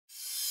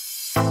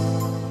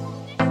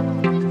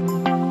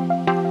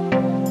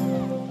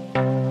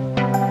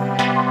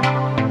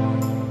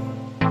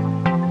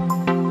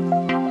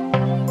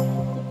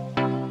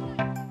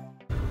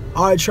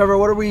All right, Trevor,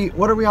 what are we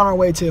on our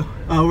way to?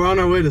 We're on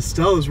our way to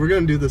Stellas. We're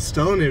gonna do the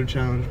Stellanator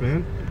challenge,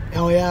 man.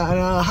 Oh yeah,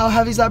 and how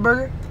heavy is that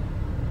burger?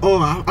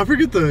 Oh, I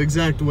forget the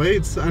exact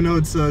weights. I know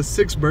it's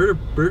 6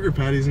 burger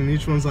patties, and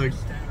each one's like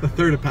a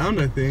third a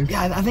pound, I think.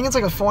 Yeah, I think it's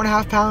like a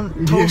 4.5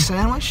 pound total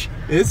sandwich.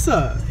 It's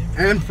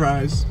and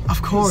fries.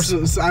 Of course.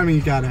 So, I mean,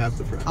 you gotta have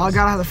the fries. I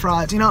gotta have the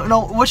fries. You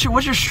know, what's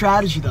your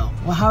strategy though?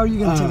 Well, how are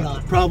you gonna take it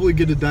on? Probably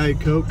get a Diet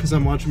Coke because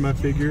I'm watching my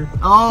figure.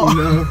 Oh. You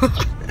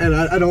know, and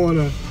I don't want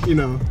to. You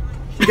know,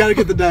 you gotta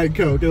get the Diet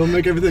Coke. It'll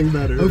make everything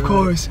better. Of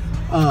course.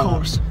 Of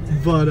course.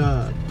 But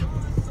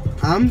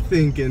I'm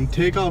thinking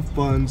take off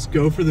buns,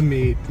 go for the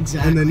meat,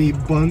 and then eat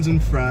buns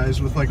and fries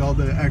with like all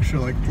the extra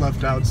like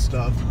left out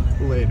stuff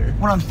later.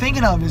 What I'm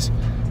thinking of is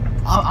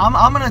I'm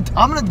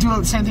gonna do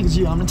the same thing as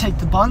you. I'm gonna take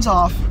the buns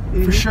off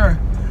for sure.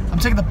 I'm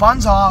taking the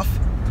buns off,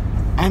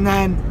 and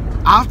then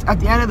at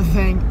the end of the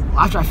thing,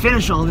 after I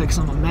finish all of it, because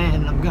I'm a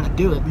man and I'm gonna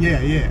do it.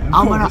 Yeah.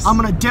 I'm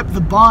gonna dip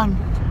the bun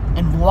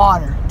in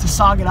water to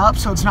sog it up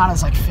so it's not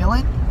as like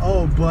filling.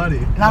 Oh, buddy.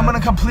 And I'm gonna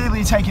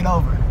completely take it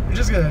over. You're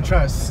just gonna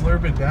try to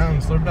slurp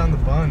down the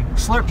bun.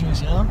 Slurp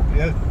juice, you know?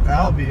 Yeah,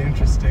 that'll be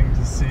interesting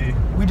to see.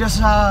 We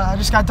I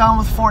just got done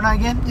with Fortnite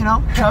again, you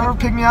know? Trevor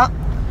picked me up,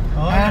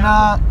 and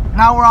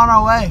now we're on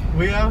our way.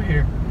 We out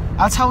here.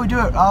 That's how we do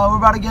it. We're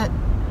about to get.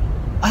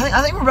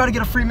 I think we're about to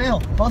get a free meal,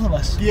 both of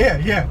us.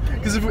 Yeah.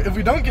 Because if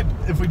we don't get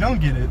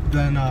it,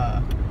 then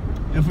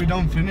if we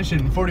don't finish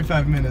it in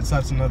 45 minutes,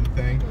 that's another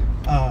thing.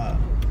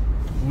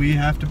 We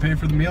have to pay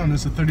for the meal, and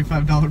it's a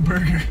 $35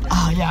 burger.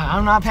 Oh yeah,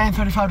 I'm not paying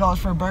 $35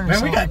 for a burger.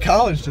 Man, we got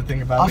college to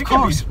think about. Of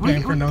course, we can't be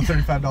paying for no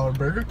 $35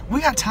 burger.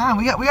 We got time.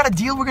 We got a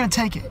deal. We're gonna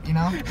take it. You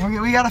know,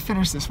 we gotta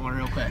finish this one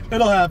real quick.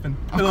 It'll happen.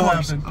 It'll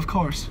happen. Of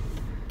course.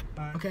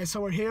 Right. Okay, so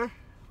we're here.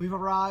 We've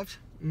arrived.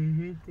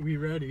 We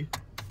ready.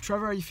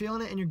 Trevor, are you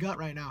feeling it in your gut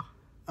right now?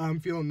 I'm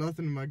feeling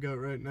nothing in my gut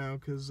right now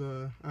because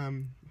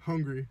I'm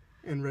hungry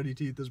and ready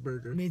to eat this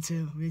burger. Me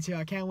too.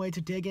 I can't wait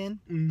to dig in,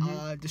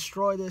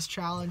 destroy this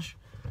challenge.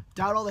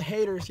 Doubt all the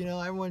haters, you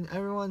know.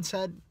 Everyone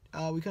said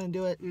we couldn't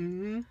do it.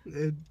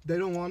 They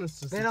don't want us to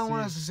succeed. They don't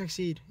want us to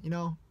succeed, you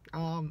know.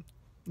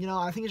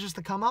 I think it's just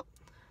the come up.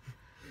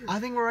 I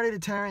think we're ready to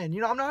tear in.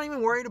 You know, I'm not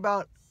even worried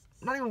about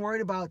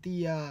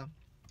the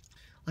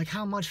like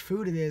how much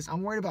food it is.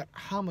 I'm worried about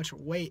how much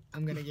weight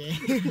I'm gonna gain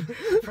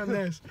from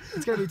this.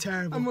 It's gonna be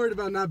terrible. I'm worried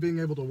about not being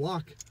able to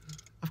walk.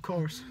 Of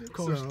course.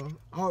 So,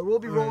 all right, we'll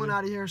be rolling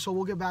out of here, so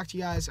we'll get back to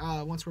you guys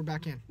once we're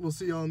back in. We'll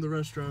see y'all in the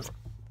restaurant.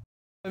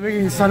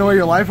 Making you sign away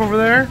your life over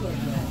there?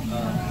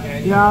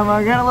 Yeah,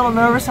 I'm getting a little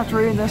nervous after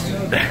reading this.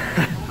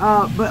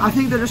 But I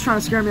think they're just trying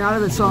to scare me out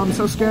of it, so I'm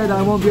so scared that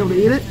I won't be able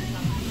to eat it.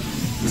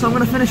 So I'm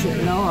gonna finish it,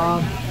 you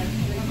know.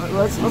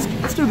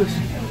 Let's do this.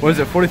 What is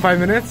it, 45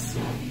 minutes?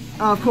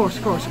 Of course.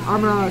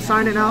 I'm gonna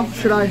sign it now.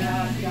 Should I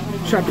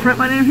print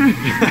my name here?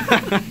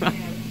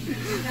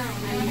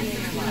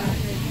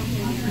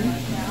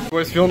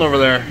 What's feeling over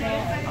there?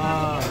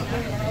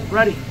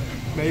 Ready.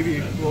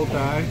 Maybe we'll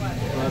die,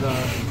 but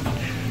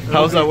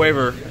how was that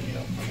waiver?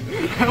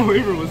 That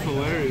waiver was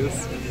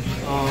hilarious.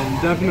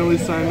 Definitely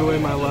signed away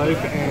my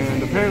life,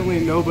 and apparently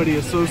nobody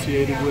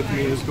associated with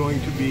me is going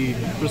to be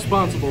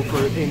responsible for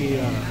any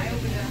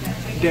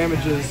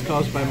damages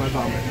caused by my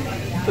vomit.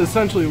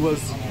 Essentially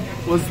was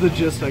the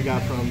gist I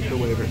got from the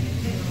waiver.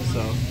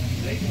 So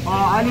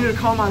I need to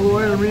call my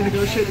lawyer and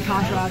renegotiate the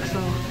contract,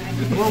 so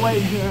we'll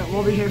wait here.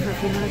 We'll be here for a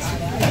few minutes.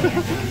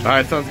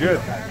 Alright, sounds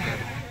good.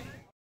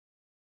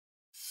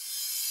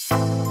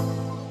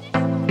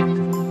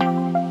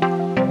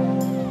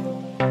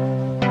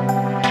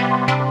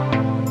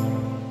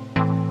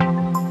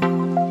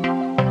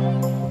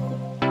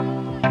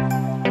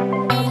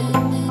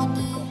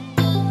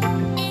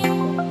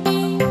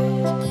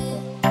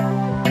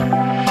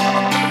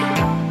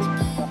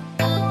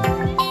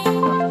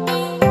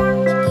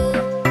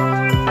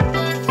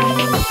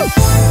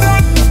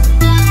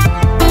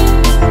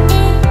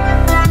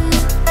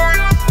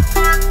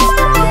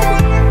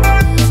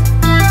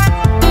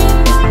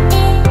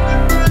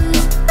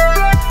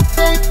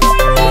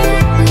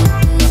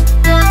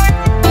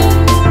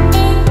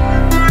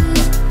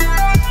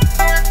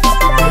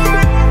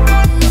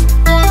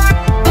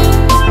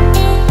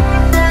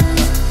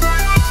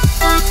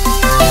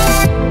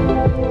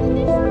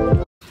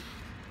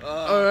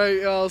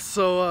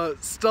 So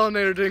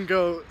Stellanator didn't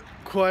go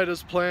quite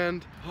as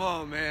planned.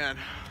 Oh man,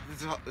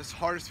 this is the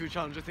hardest food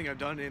challenge I think I've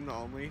done in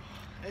only.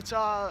 It's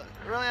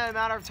really a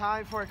matter of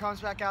time before it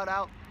comes back up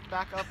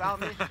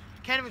out me.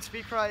 Can't even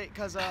speak right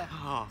because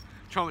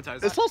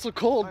traumatized. It's also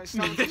cold.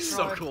 It's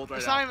so cold right now.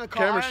 It's not even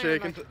cold. Camera's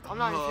shaking. I'm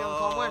not even feeling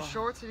cold. I'm wearing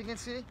shorts if you can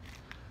see.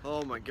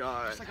 Oh my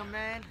god. Just like a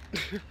man.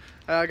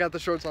 I got the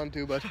shorts on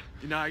too, but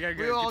you know, I gotta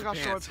we all got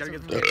shorts. Gotta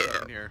get the pants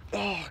in here.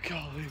 Oh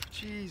golly.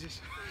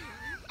 Jesus.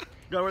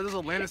 Gotta wear those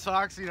Atlanta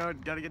socks, you know,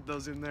 gotta get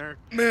those in there.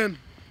 Man,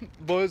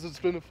 boys, it's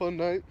been a fun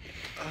night.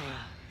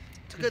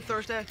 It's a good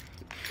Thursday.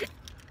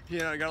 You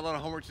know, I got a lot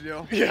of homework to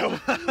do. Yeah,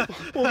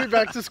 we'll be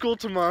back to school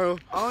tomorrow.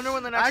 I wonder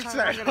when the next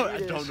time I'm gonna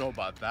eat is. I don't know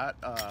about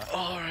that.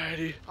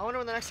 Alrighty. I wonder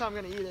when the next time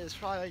I'm gonna eat is.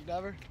 Probably like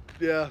never.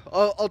 Yeah,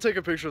 I'll take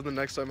a picture of the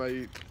next time I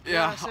eat.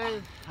 Yeah,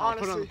 same, I'll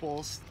put it on honestly. the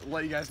polls.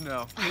 Let you guys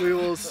know. We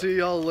will see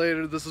y'all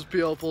later. This is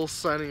PL Pulse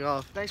signing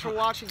off. Thanks for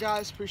watching,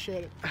 guys.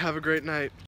 Appreciate it. Have a great night.